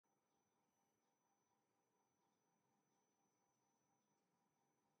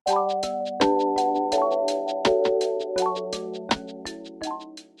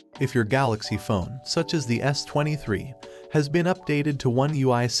If your Galaxy phone, such as the S23, has been updated to One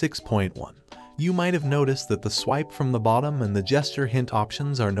UI 6.1, you might have noticed that the swipe from the bottom and the gesture hint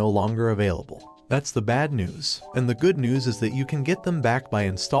options are no longer available. That's the bad news, and the good news is that you can get them back by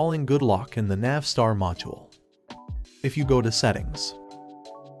installing GoodLock in the Navstar module. If you go to Settings,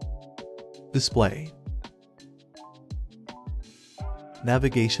 Display,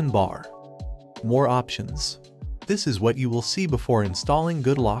 Navigation bar, More options. This is what you will see before installing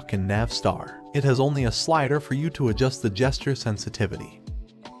GoodLock in Navstar. It has only a slider for you to adjust the gesture sensitivity.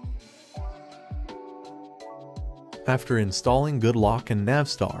 After installing GoodLock in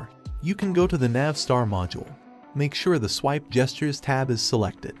Navstar, you can go to the Navstar module. Make sure the Swipe Gestures tab is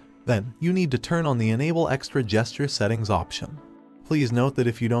selected. Then, you need to turn on the Enable Extra Gesture Settings option. Please note that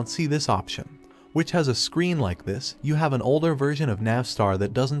if you don't see this option, which has a screen like this, you have an older version of Navstar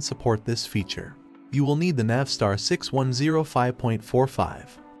that doesn't support this feature. You will need the Navstar 6105.45.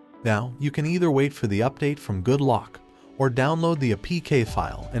 Now, you can either wait for the update from GoodLock, or download the APK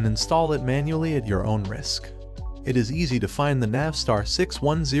file and install it manually at your own risk. It is easy to find the Navstar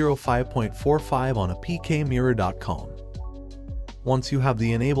 6105.45 on apkmirror.com. Once you have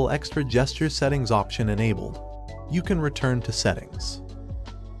the Enable Extra Gesture Settings option enabled, you can return to Settings,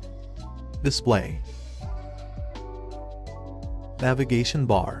 Display, Navigation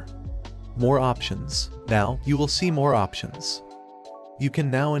bar, More options. Now, you will see more options. You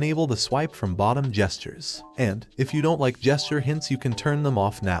can now enable the swipe from bottom gestures, and if you don't like gesture hints, you can turn them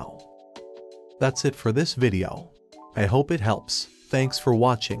off now. That's it for this video. I hope it helps. Thanks for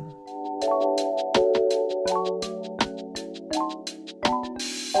watching.